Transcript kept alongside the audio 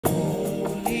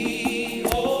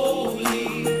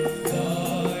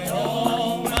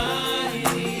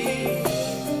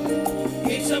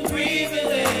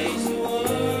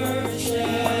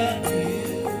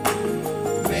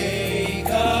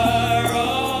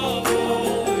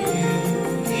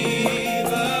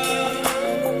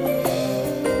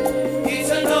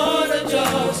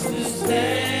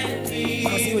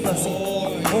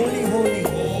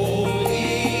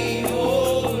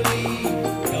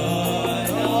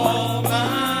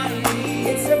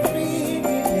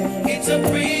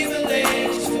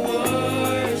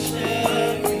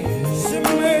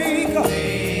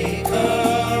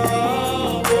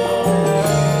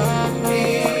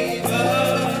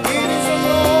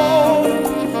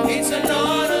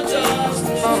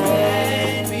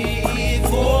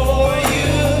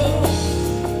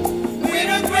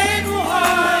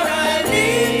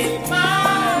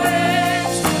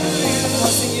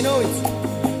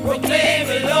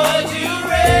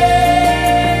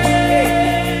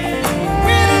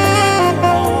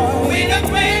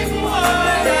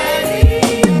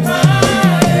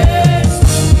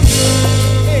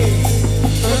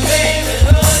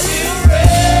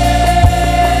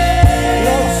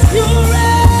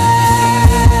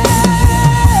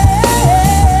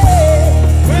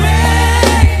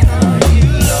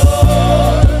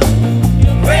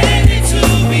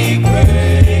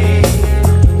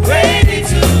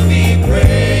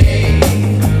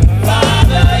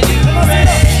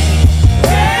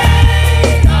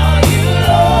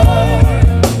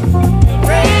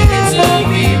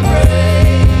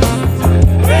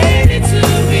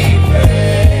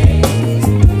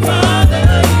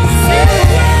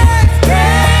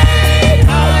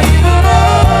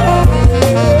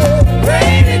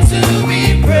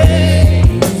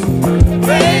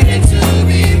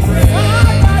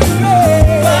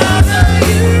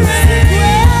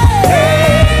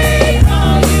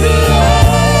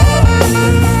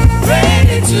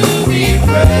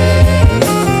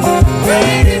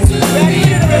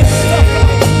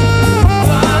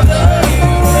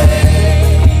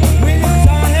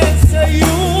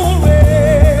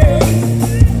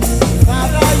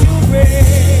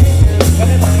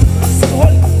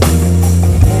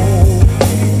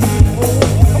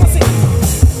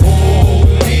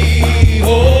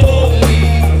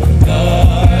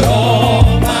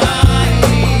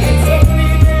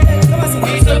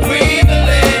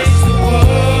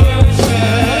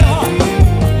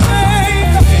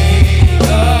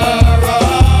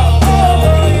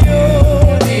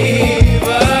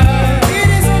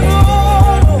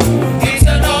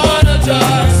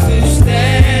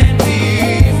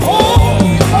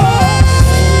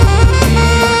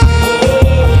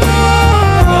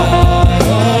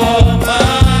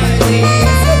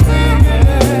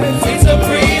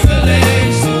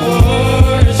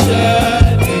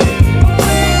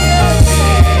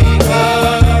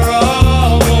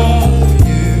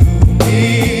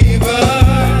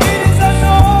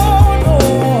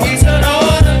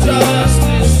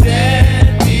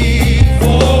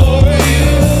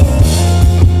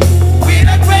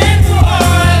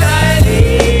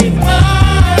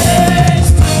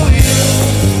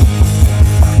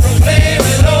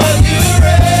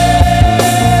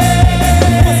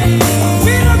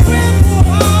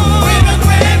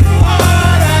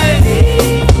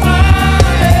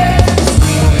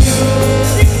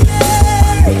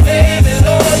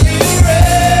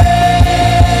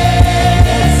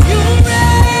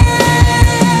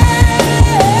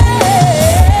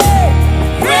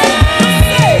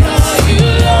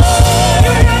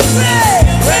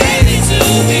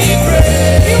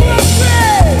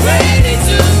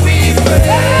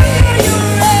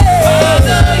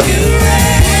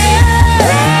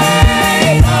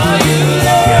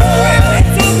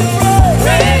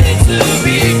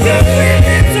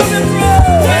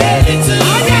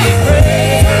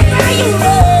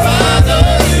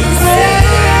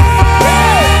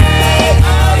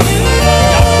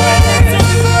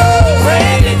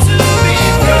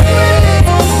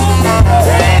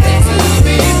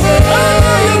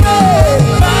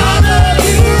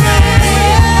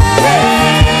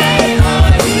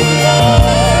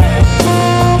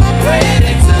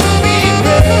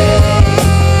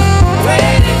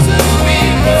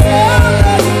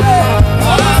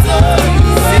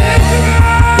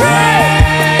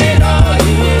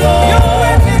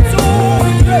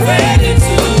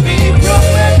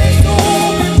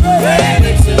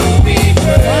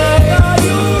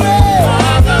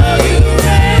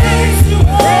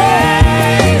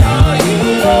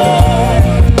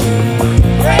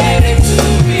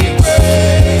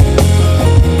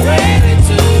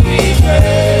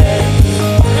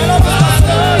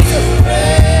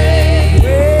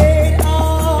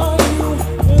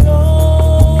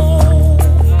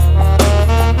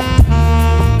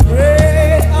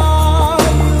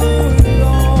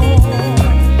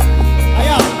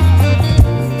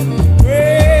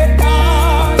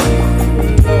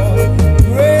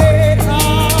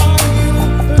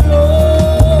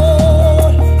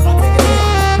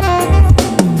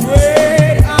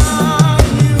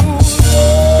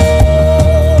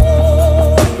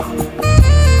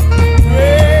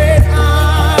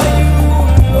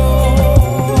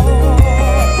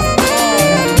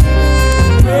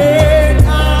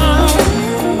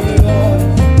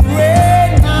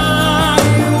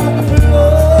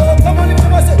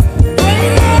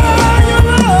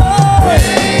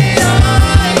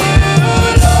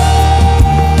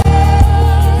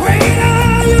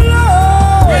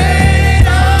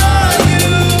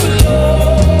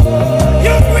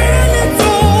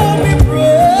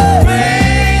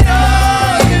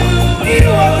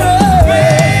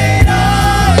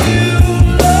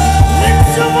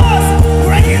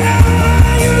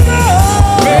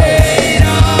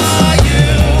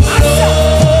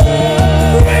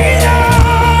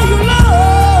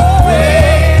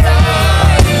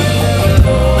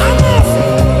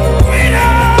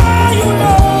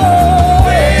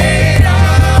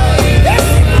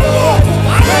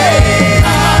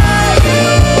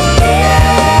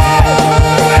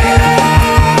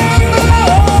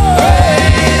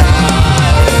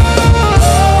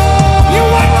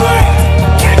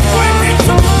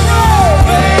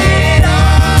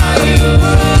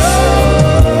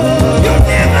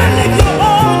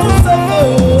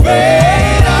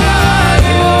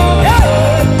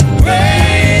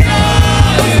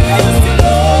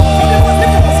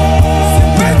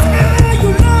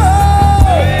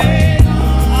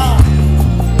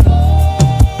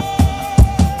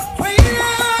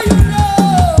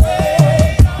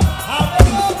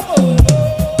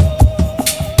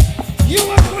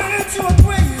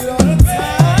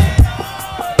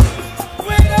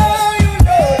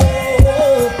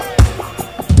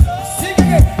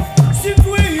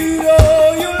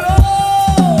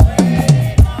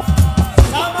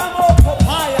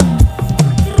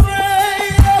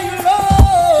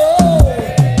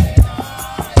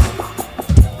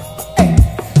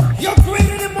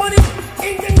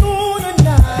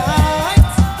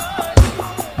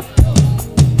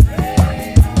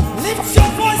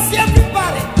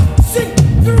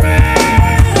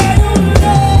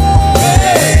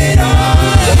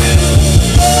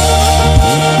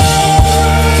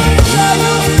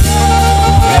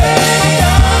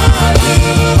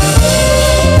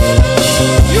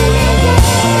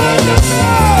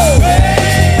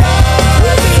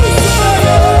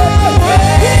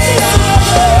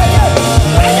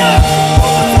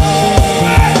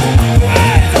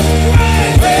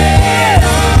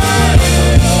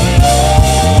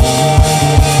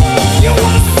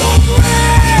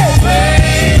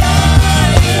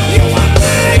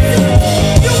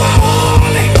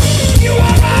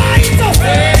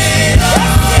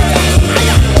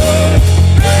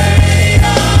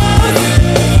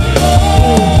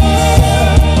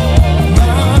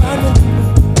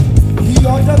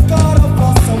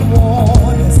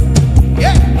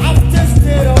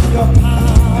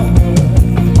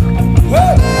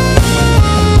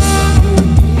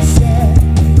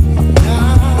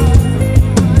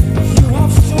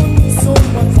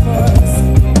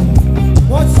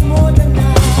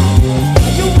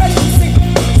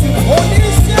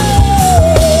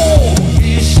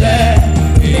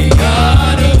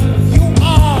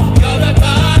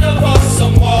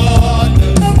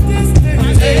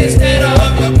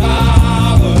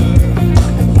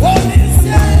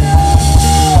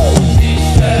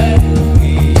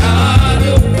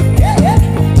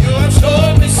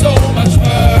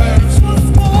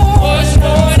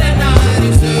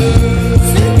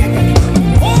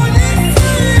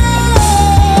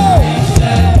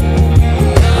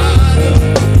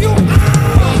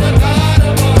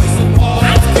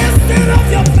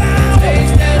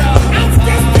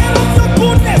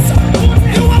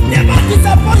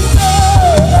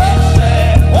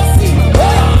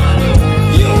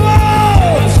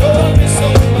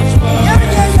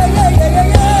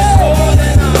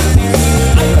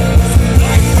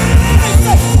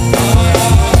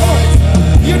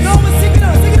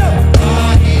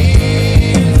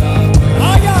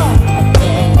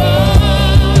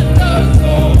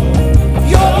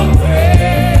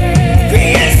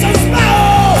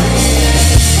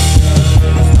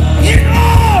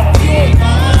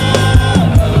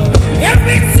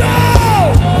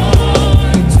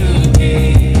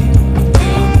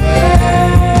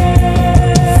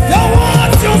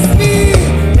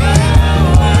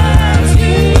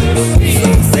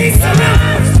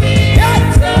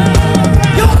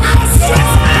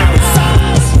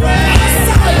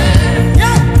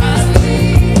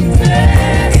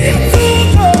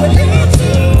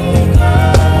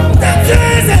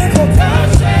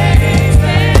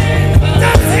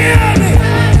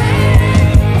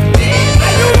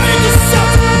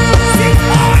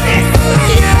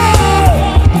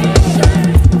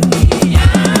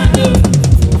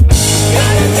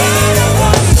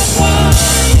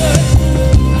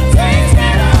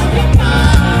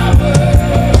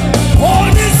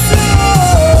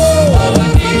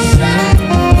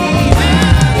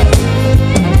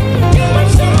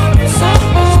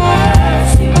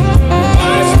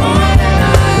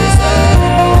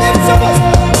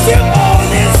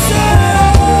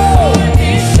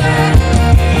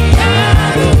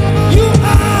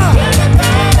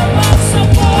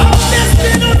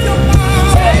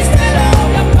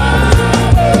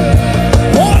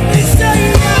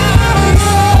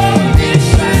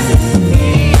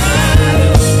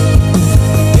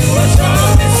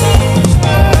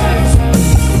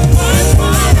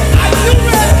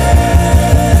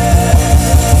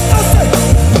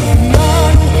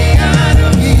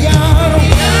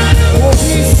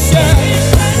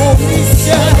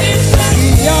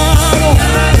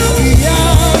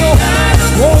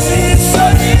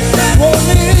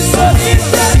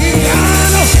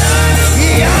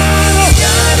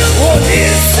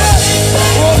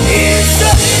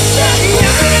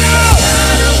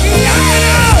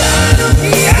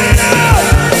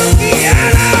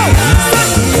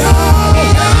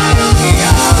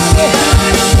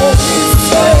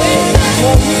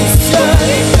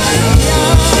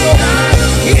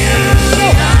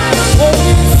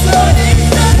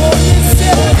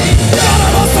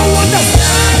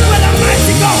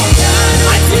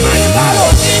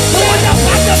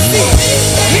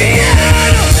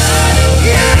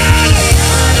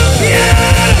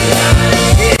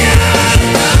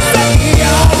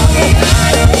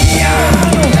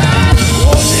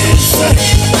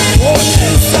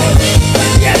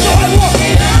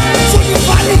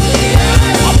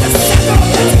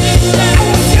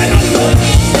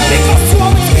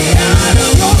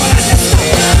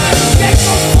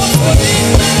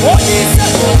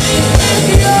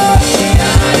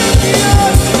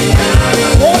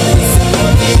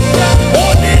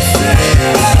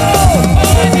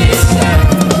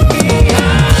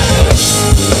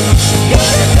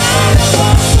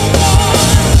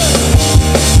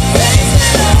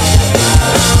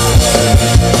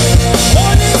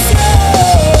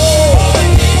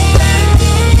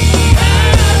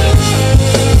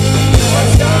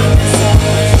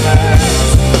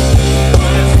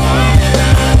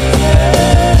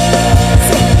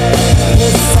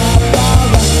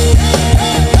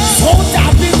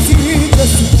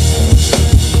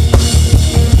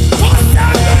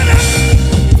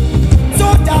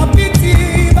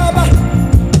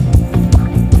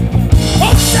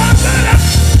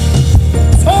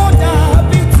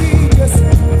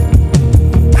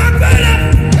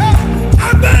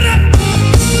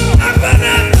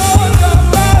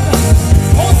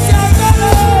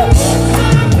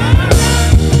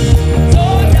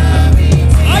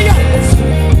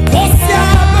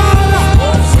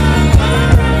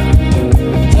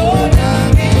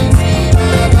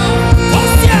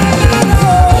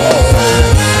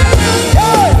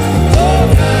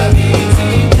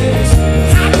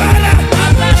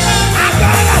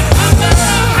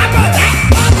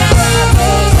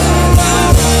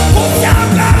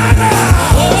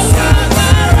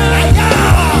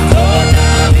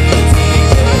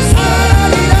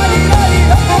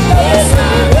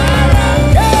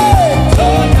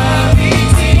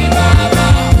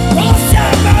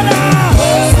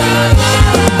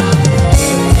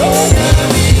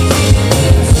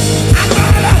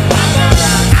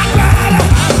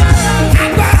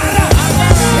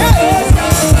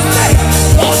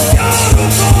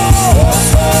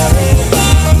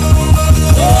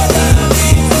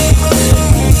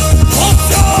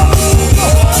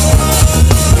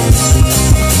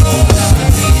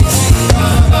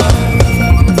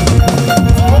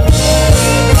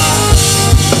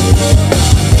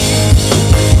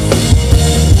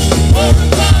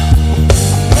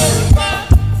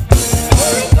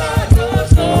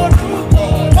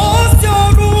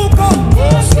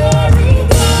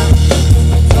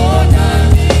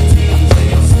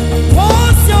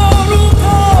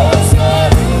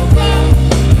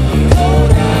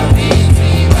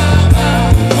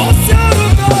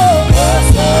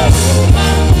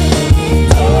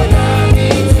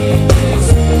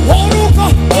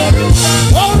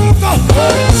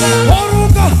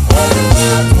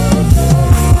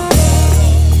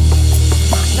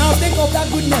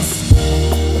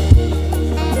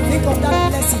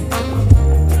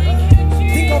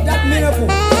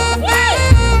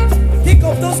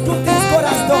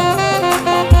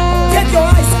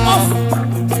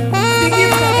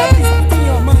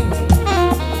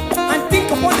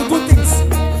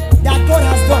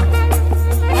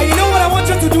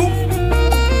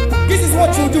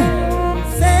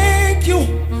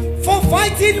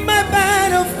fighting my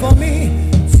battle for me.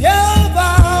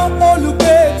 Jehovah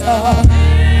Olubeta.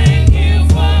 Thank you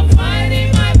for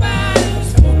fighting my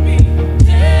battles for me.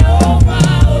 Jehovah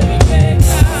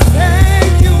Olubeta.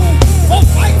 Thank you for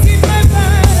fighting my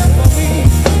battle for me.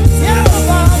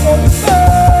 Jehovah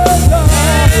Olubeta.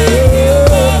 Thank you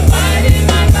for fighting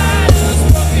my battles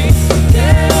for me.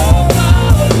 Jehovah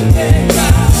Olubeta.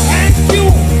 Thank you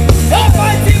for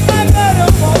fighting my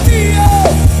battle for me.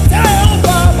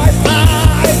 Jehovah my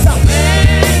fighter.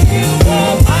 Thank you for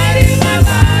fighting my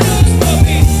battles for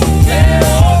me.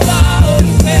 Jehovah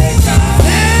Olubeta.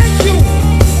 Thank you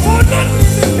for not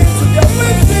leaving me to the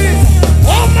witness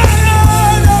of my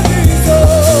enemies.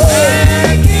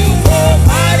 Thank you for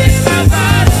fighting my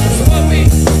battles for me.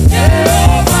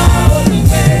 Jehovah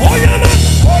Olubeta. Oyama,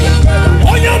 Oyama,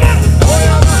 Oyama,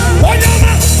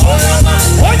 Oyama, Oyama,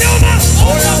 Oyama,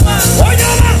 Oyama,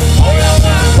 Oyama, Oyama,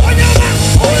 Oyama, Oyama,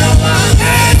 Oyama,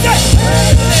 Eze,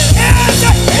 Eze,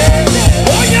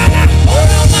 Oyama,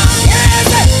 Oyama,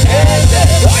 Eze, Eze,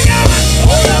 Oyama,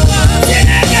 Oyama,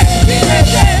 Chineke,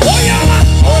 Chineke, Oyama,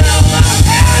 Oyama,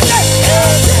 Eze,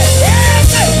 Eze,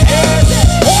 Eze,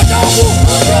 Odabu,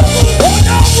 Odabu,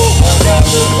 Odabu,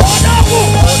 Odabu,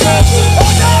 Odabu,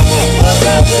 Odabu,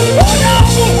 Odabu,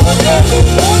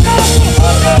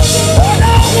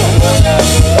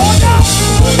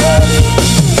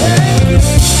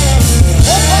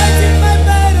 fighting my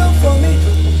battle for me.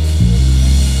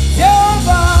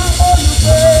 Jehovah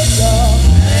Olubeta.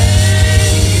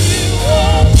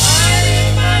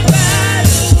 fighting my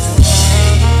battles for me.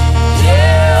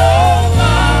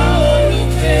 Jehovah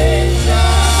Olubeta.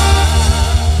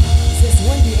 Says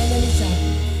when the enemy shall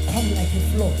come like a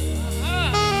flood,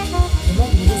 the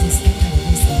Lord will raise his anger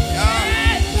against them.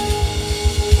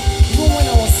 Even when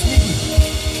I was sleeping,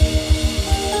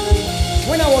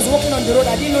 when I was walking on the road,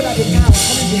 I didn't know that the car was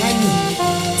coming behind me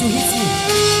to hit me.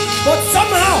 But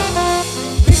somehow,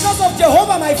 because of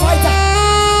Jehovah my fighter,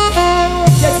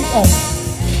 get it off.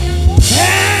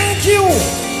 Thank you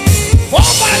for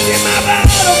fighting my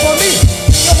battle for me.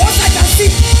 The ones I can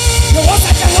see, the ones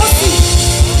I cannot see,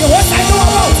 the ones I know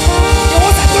about, the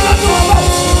ones I do not know about.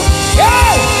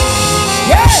 Yeah,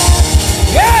 yeah,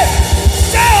 yeah.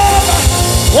 Jehovah,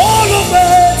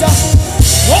 Olubeta,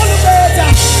 Olubeta.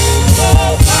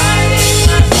 For fighting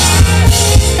my battles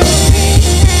for me.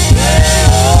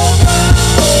 Jehovah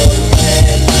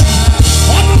Olubeta.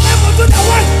 I'm a member to the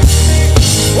one.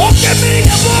 Walk in me in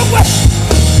the walkway.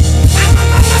 I'm a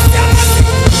mama,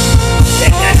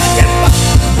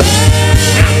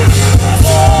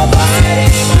 For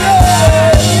fighting my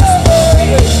battles for me.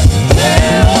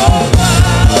 Jehovah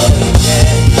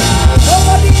Olubeta.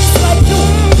 nobody is like you.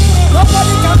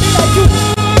 Nobody can be like you.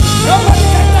 Nobody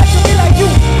can try to be like you.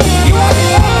 You are the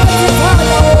Almighty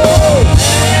Father.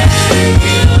 Thank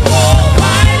you for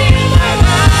fighting my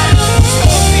battles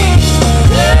for me.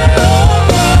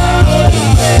 Jehovah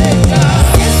Olubeta.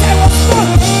 Yes, I was born,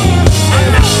 and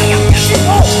now I am getting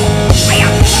old. I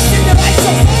am never seen the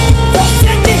righteous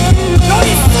forsaken, nor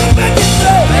his seed begging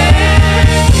bread.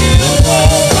 Thank you for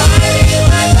fighting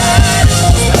my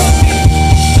battles for me.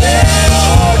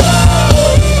 Jehovah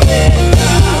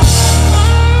Olubeta.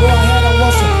 Go ahead and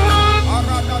worship.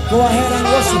 Go ahead and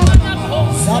worship.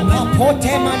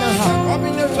 Zapapote manaha.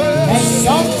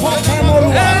 Esampote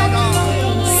morua.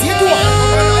 Sidua.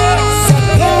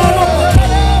 Sepemano kote.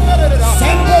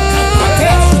 Sembo kapate.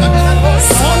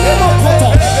 Sonemo koto.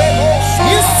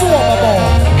 Yisuo babo.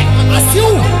 Asiu.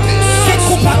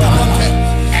 Kikupaka mama.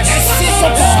 Esiso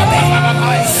kobe.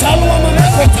 Salwa mama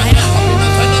kotaya.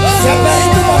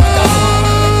 Seberidu bata.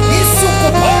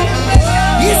 Isukupa.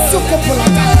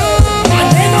 Isukupulaka.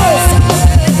 Maneno osa.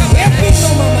 Epino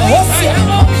mama hosia.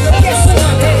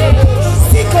 Yesunate.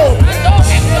 Siko.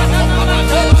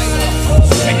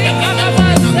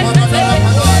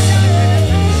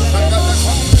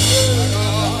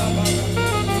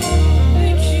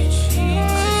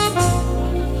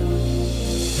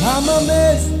 I'm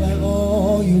amazed by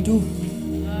all you do.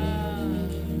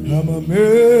 I'm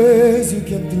amazed you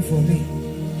came through for me.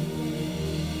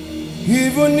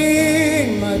 Even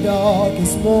in my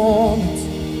darkest moments,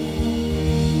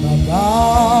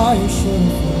 Baba, you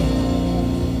showed for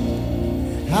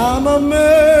me. I'm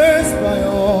amazed by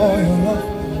all your love.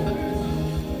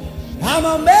 I'm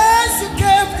amazed you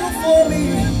came through for me.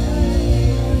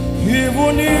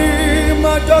 Even in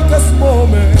my darkest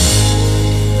moments,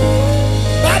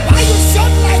 Baba, you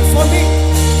shone light for me.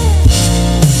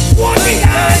 What did I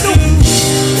do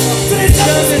to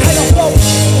deserve this kind of love?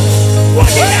 What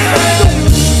did I do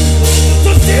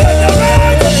to steal the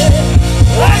right?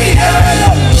 What did I do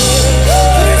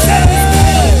to deserve this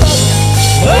kind of love?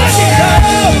 What did I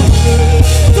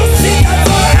do?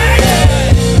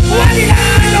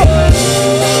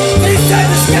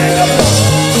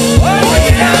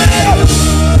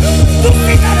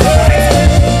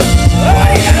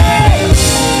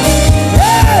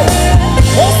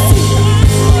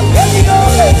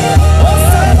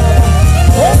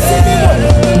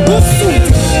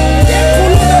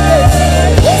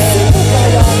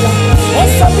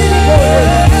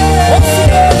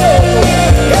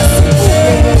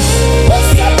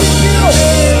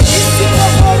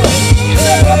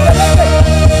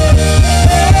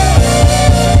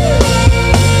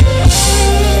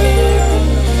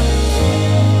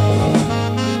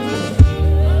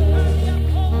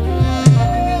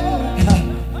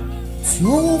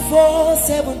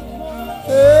 247.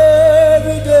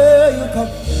 Every day you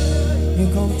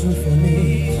come through for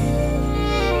me.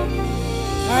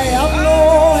 I have no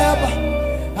helper,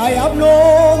 I have no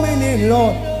meaning,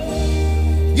 Lord.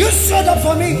 You showed up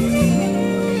for me.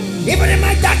 Even in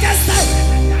my darkest night,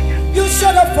 you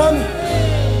showed up for me.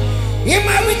 In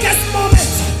my weakest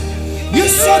moment, you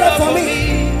showed up for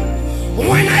me.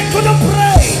 When I couldn't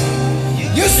pray,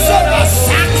 you showed up.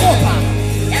 Sakopa,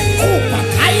 Ekupa,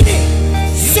 Kaide,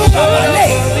 Subabale,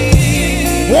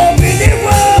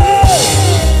 Wobiniwa,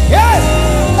 yes,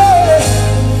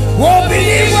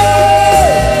 Wobiniwa,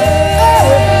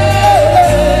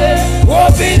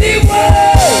 Wobiniwa,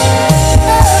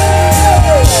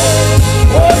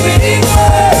 Wobiniwa,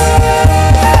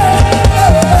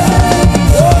 Wobiniwa,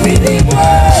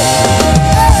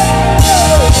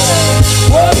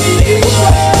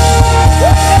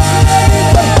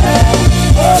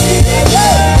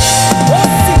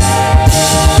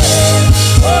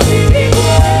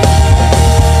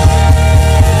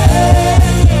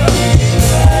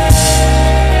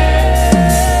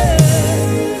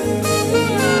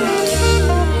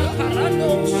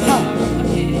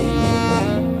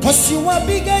 because you are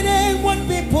bigger than what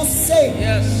people say.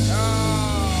 Yes.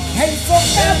 And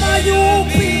forever you will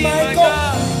be my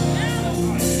God.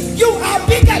 You are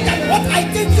bigger than what I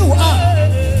think you are.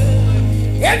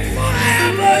 And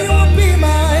forever you will be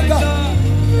my God.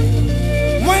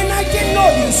 When I didn't know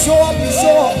you show up, you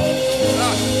show up.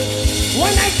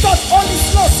 When I thought all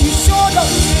is lost, you showed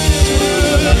up.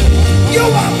 You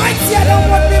are mightier than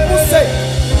what people say.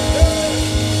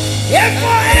 And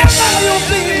forever you will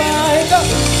be my God.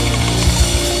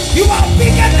 You are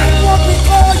bigger than what we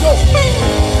call you.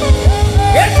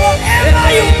 And forever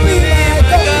you will be my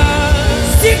God.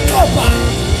 Sikoba,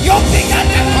 you're bigger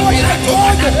than what I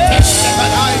call you.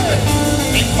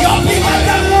 You're bigger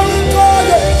than what we call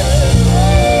you.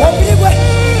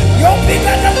 You're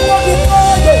bigger than what we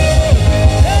call you.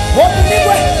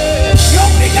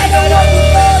 You're bigger than what we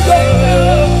call you.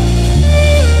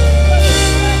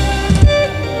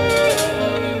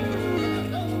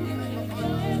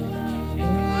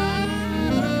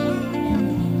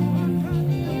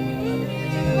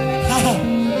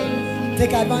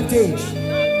 Take advantage.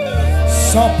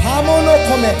 Sopamono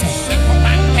kometa.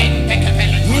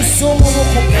 Isumo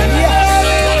kopelia.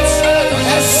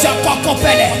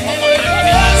 Shakokopele.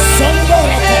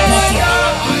 Somboro kopatia.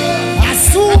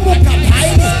 Asumu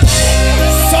kapaini.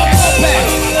 Sokope.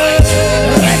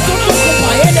 Retutu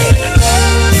kopayele.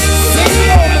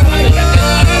 Sino mapaila.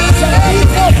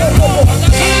 Shakiko kokopo.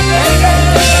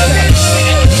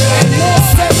 No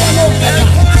semano peta.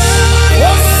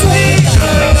 Osu.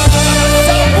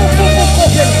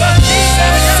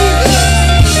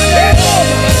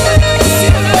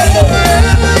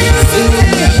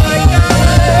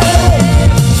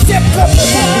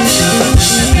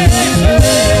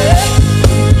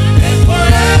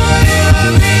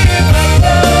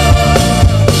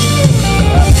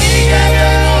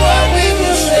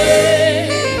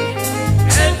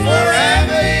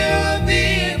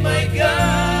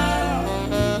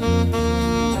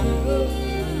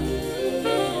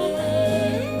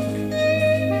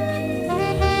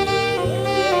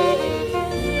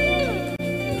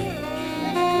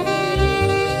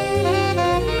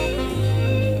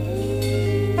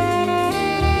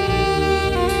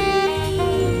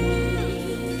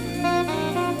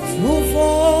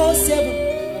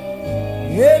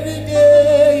 Every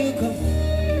day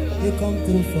you come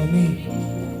through for me.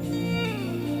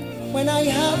 When I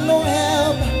have no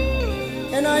help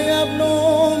and I have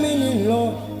no meaning,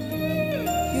 Lord,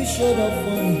 you showed up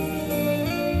for me.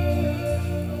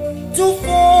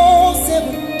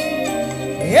 247.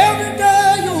 Every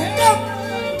day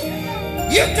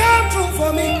you come through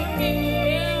for me.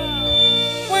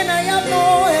 When I have no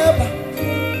help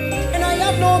and I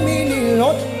have no meaning,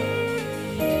 Lord.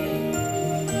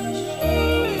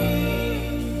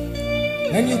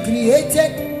 And you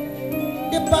created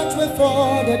the pathway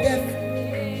for the deaf.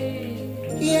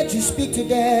 Yet you speak to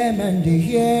them and they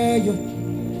hear you.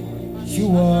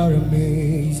 You are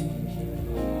amazing.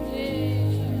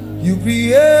 You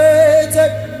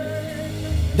created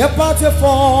the pathway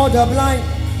for the blind.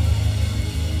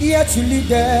 Yet you lead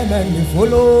them and they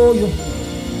follow you.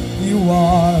 You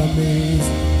are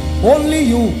amazing. Only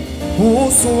you who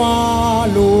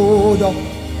swallowed up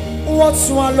what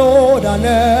swallowed an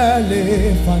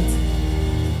elephant.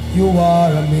 You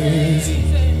are amazing.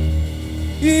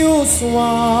 You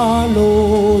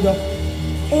swallowed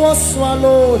what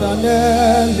swallowed an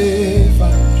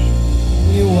elephant.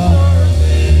 You are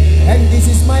amazing. And this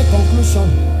is my conclusion.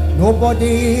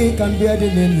 Nobody can bear the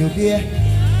name you bear.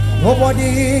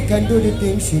 Nobody can do the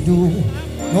things you do.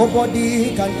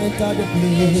 Nobody can enter the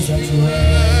place that you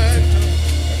enter.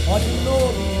 But you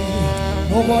know me.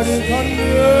 Nobody can do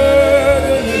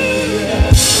it.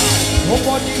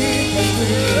 Nobody can do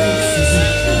the things you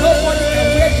do. Nobody can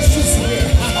wear the